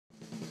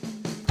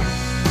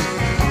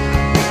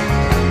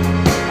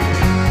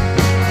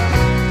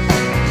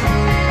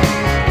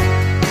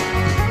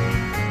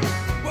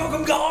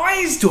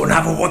to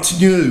another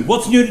What's New.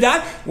 What's new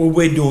today? Well,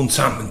 we're doing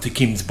something to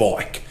Kim's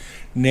bike.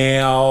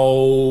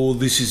 Now,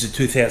 this is a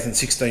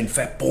 2016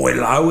 Fat Boy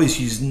Low, as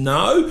you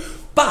know,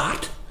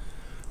 but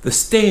the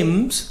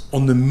stems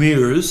on the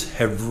mirrors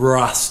have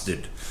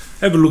rusted.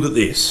 Have a look at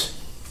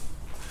this.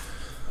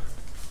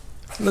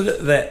 Look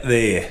at that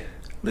there.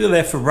 Look at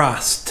that for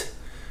rust.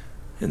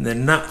 And the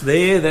nut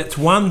there, that's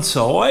one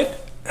side.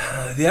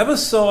 The other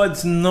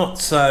side's not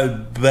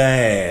so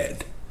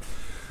bad.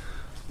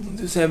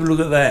 Just have a look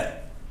at that.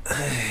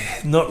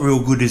 Not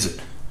real good, is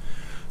it?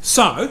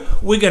 So,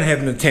 we're going to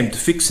have an attempt at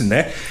fixing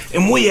that,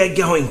 and we are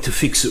going to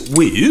fix it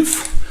with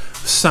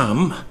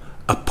some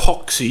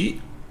epoxy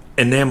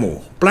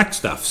enamel. Black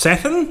stuff,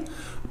 satin,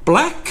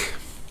 black.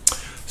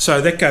 So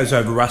that goes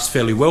over rust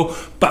fairly well.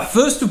 But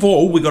first of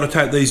all, we've got to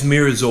take these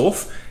mirrors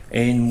off,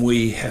 and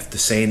we have to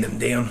sand them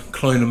down,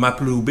 clean them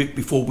up a little bit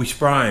before we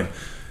spray them.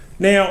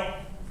 Now,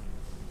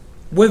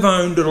 we've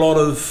owned a lot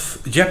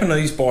of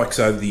Japanese bikes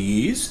over the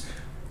years,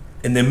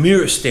 and the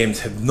mirror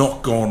stems have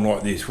not gone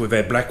like this. We've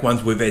had black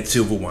ones, we've had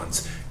silver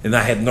ones, and they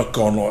have not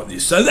gone like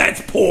this. So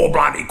that's poor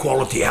bloody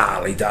quality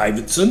Harley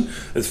Davidson,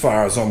 as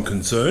far as I'm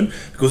concerned,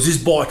 because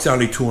this bike's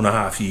only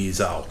 2.5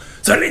 years old.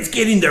 So let's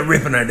get into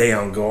ripping it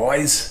down,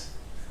 guys.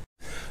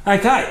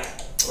 Okay,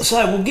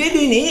 so we'll get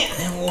in here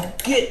and we'll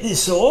get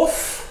this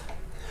off.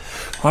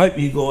 Hope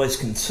you guys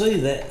can see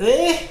that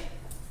there.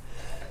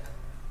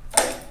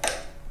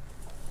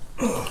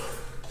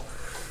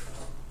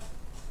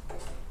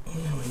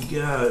 There we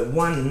go,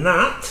 one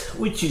nut,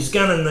 which is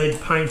going to need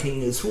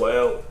painting as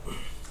well.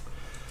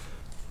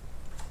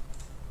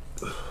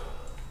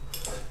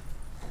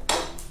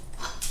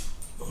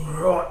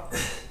 Alright,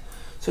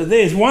 so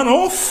there's one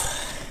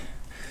off.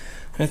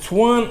 That's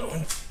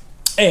one.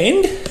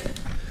 And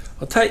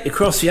I'll take you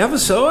across the other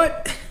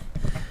side,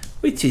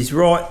 which is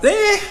right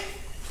there.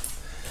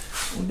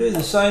 We'll do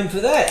the same for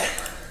that.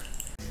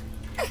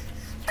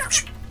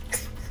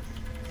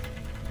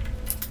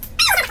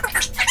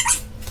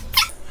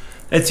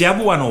 That's the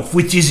other one off,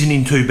 which isn't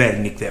in too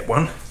bad, Nick, that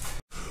one.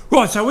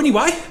 Right, so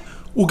anyway,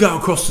 we'll go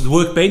across to the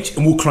workbench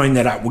and we'll clean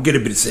that up. We'll get a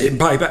bit of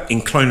sandpaper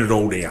and clean it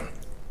all down.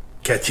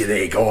 Catch you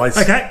there, guys.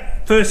 Okay,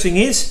 first thing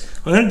is,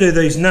 I'm going to do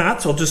these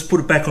nuts. I'll just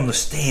put it back on the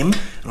stem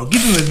and I'll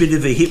give them a bit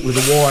of a hit with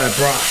a wire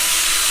brush.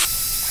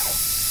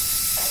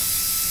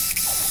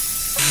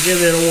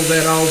 Get all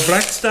that old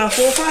black stuff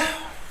off her.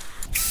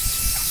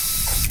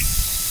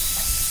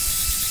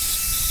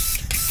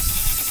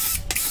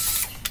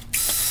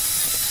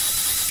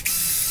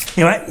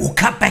 Anyway, we'll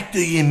cut back to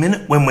you in a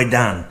minute when we're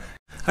done.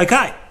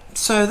 Okay,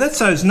 so that's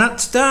those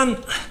nuts done.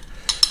 A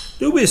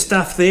little bit of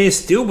stuff there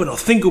still, but I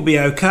think it'll be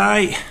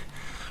okay.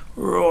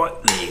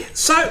 Right there.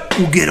 So,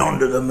 we'll get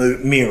onto the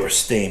mirror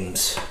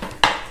stems.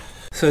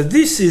 So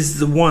this is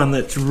the one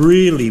that's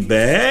really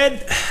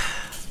bad.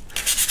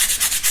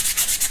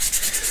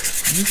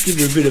 Just give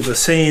it a bit of a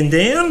sand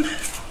down.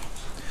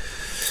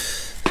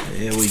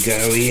 There we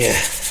go here.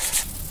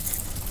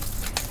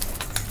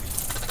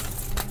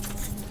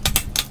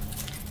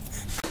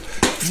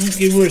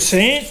 Give her a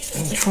sand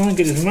and try and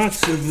get as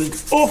much of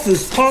it off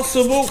as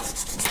possible.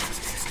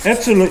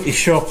 Absolutely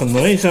shocking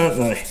these, aren't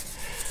they?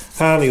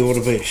 Harley ought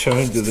to be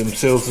ashamed of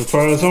themselves as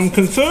far as I'm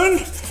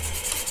concerned.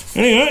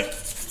 Anyway,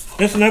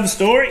 that's another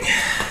story.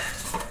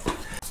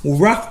 We'll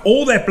rough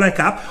all that black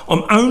up.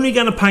 I'm only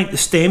going to paint the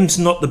stems,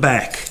 not the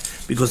back,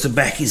 because the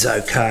back is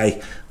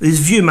okay.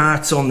 There's a few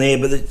marks on there,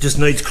 but it just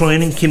needs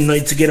cleaning. Kim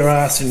needs to get her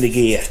ass into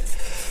gear.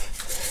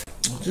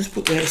 I'll just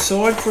put that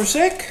aside for a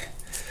sec.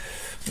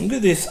 I'll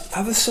give this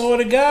other side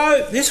a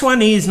go. This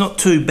one here is not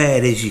too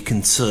bad, as you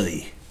can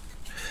see.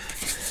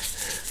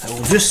 So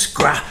we'll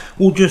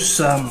just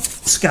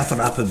scuff it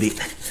up a bit.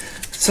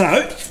 So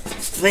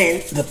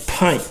then the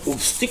paint will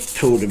stick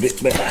to it a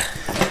bit better.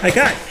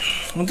 Okay,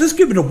 I'll just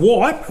give it a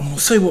wipe and we'll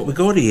see what we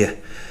got here.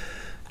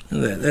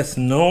 Look at that, that's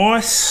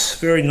nice,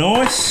 very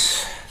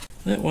nice.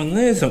 That one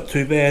there's not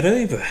too bad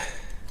either.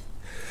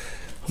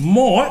 I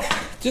might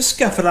just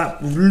scuff it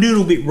up a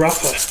little bit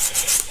rougher.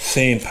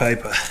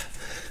 Sandpaper.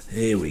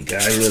 There we go,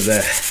 look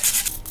at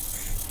that.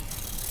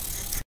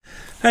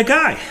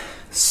 Okay,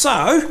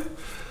 so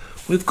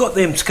we've got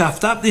them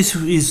scuffed up. This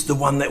is the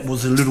one that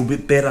was a little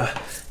bit better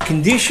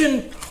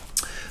condition.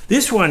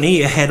 This one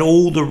here had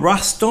all the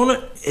rust on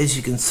it. As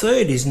you can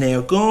see, it is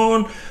now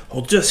gone.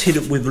 I'll just hit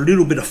it with a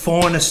little bit of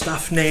finer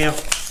stuff now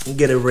and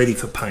get it ready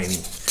for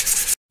painting.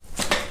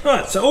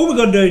 Right, so all we've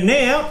got to do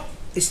now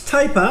is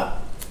tape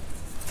up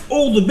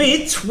all the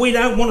bits we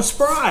don't want to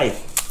spray.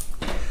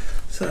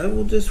 So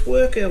we'll just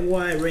work our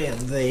way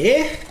around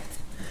there.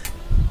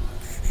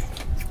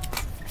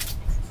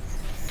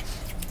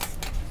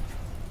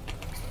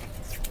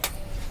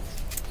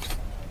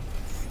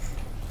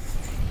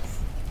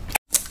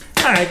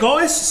 Okay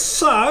guys,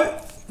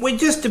 so we're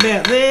just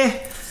about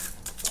there.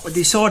 I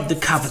decided to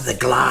cover the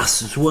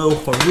glass as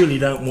well. I really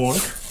don't want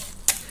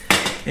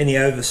any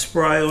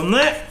overspray on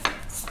that.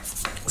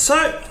 So,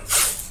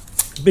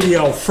 a bit of the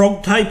old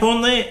frog tape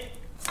on there.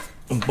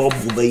 And Bob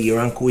will be your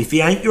uncle if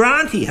he ain't your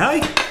auntie,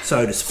 hey?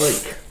 So to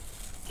speak.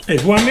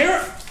 There's one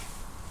mirror.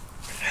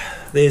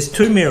 there's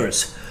 2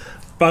 mirrors.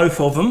 Both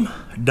of them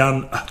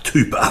done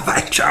to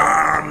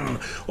perfection.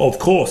 Of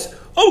course,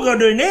 all we've got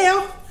to do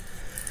now,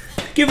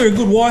 give her a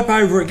good wipe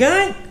over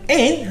again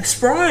and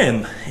spray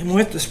them. And we'll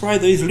have to spray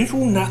these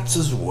little nuts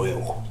as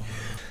well.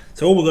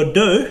 So all we've got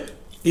to do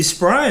is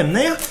spray them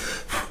now.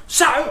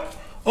 So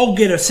I'll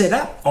get her set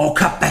up. I'll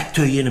cut back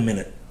to you in a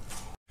minute.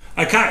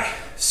 Okay,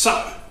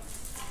 so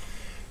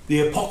the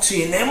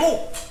epoxy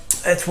enamel,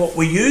 that's what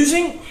we're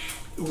using.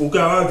 We'll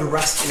go over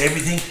rust and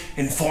everything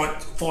and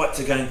fights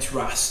against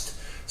rust.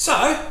 So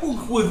I've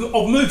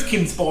moved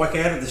Kim's bike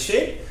out of the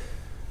shed.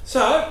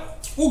 So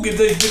we'll give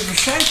these a bit of a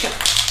shaker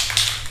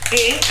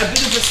and a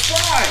bit of a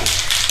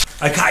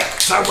spray. Okay,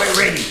 so we're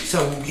ready.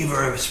 So we'll give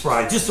her a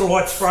spray. Just a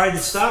light spray to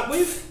start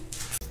with.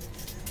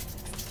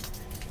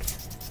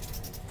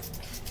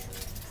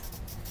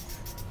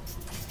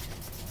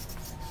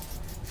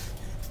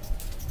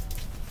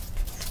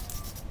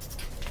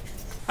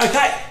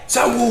 Okay,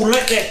 so we'll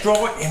let that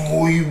dry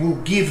and we will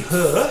give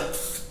her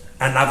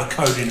another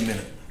coat in a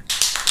minute.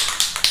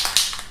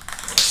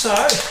 So,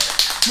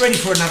 ready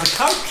for another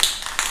coat.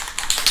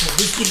 I'll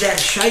just give that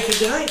a shake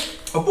again.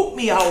 I'll put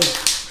my old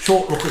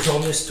short lookers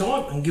on this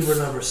time and give her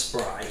another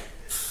spray.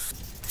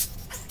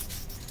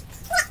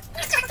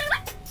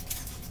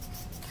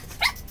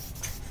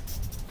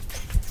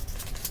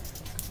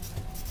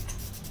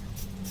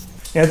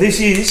 Now this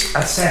is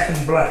a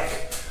satin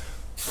black.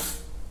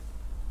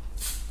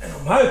 And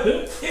I'm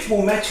hoping it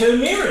will match her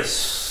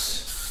mirrors.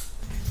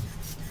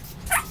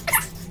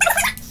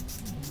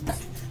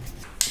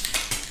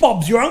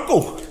 Bob's your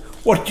uncle.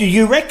 What do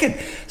you reckon?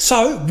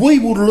 So we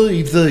will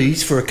leave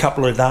these for a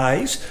couple of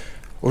days,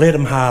 let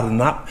them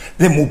harden up,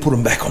 then we'll put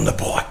them back on the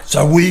bike.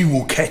 So we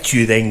will catch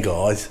you then,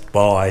 guys.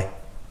 Bye.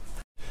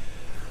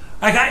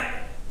 Okay,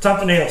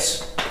 something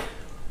else.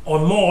 I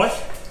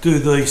might do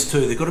these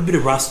too. They've got a bit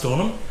of rust on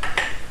them.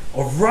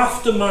 I've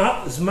roughed them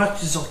up as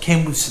much as I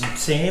can with some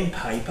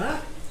sandpaper.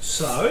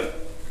 So,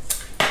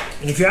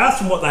 and if you ask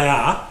them what they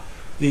are,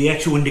 the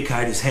actual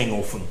indicators hang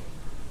off them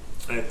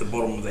at the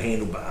bottom of the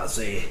handlebars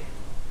there.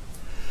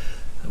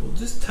 So we'll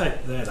just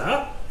take that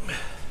up.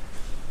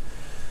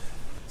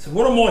 So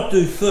what I might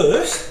do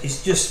first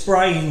is just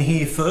spray in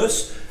here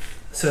first,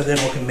 so then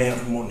I can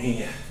mount them on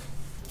here.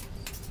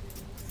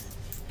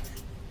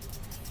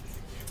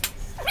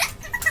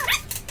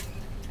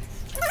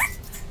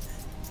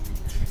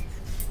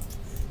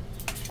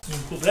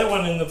 And put that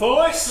one in the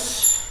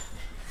vise.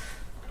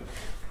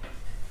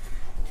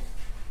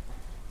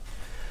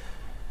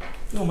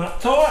 Fill them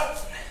up tight.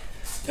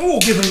 And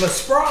we'll give them a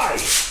spray.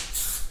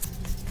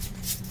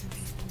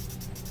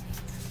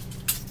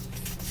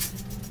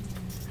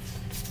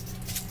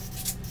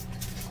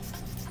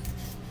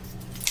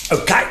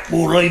 Okay,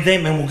 we'll leave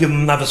them and we'll give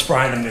them another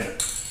spray in a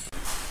minute.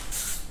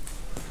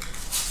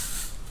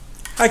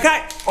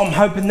 Okay, I'm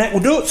hoping that will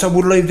do it. So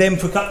we'll leave them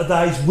for a couple of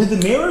days with the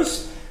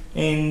mirrors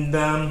and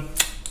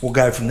we'll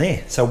go from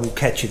there. So we'll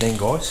catch you then,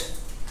 guys.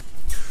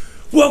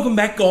 Welcome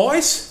back,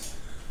 guys.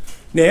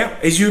 Now,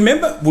 as you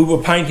remember, we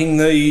were painting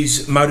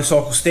these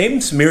motorcycle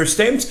stems, mirror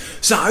stems.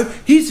 So,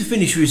 here's the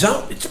finished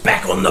result. It's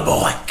back on the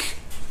bike.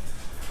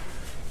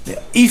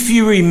 Now, if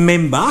you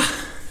remember,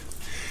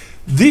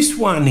 this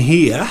one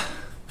here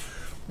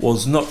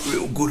was not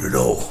real good at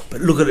all.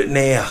 But look at it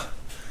now.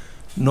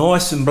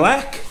 Nice and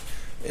black.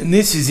 And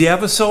this is the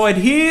other side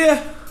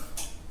here.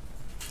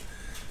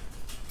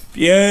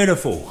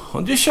 Beautiful.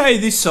 I'll just show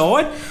you this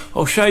side.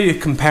 I'll show you a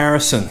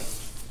comparison.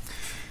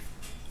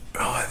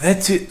 Right,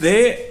 that's it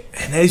there.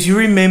 And as you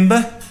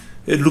remember,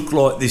 it looked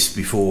like this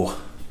before.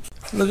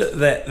 Look at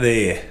that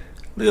there.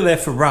 Look at that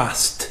for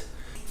rust.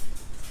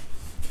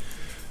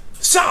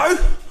 So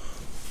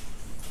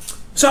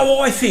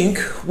I think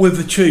we've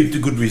achieved a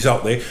good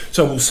result there.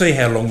 So we'll see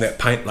how long that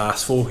paint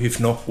lasts for. If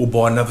not, we'll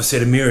buy another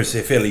set of mirrors.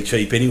 They're fairly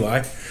cheap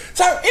anyway.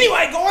 So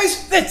anyway,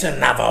 guys, that's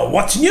another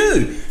What's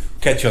New.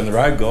 Catch you on the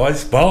road,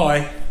 guys.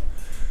 Bye.